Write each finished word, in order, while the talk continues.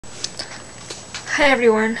Hi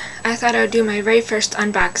everyone, I thought I would do my very first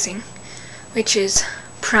unboxing, which is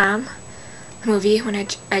PROM movie. When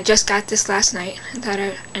I just got this last night,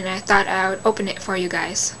 I thought I would open it for you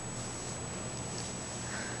guys.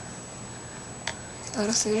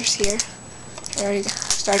 Little scissors here. I already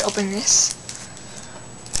started opening this.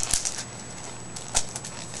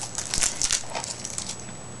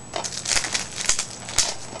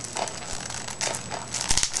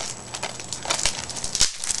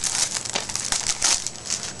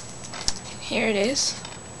 Here it is.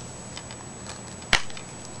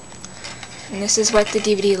 And this is what the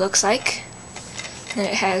DVD looks like. And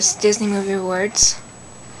it has Disney movie awards.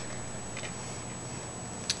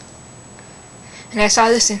 And I saw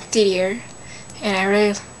this in theater, and I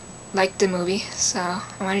really liked the movie, so I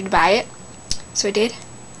wanted to buy it. So I did.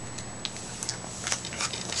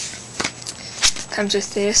 Comes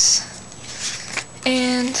with this,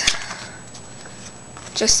 and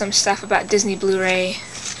just some stuff about Disney Blu-ray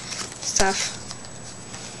stuff.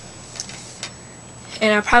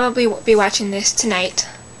 And I'll probably be watching this tonight.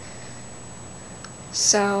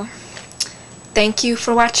 So, thank you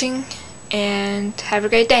for watching, and have a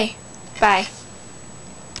great day. Bye.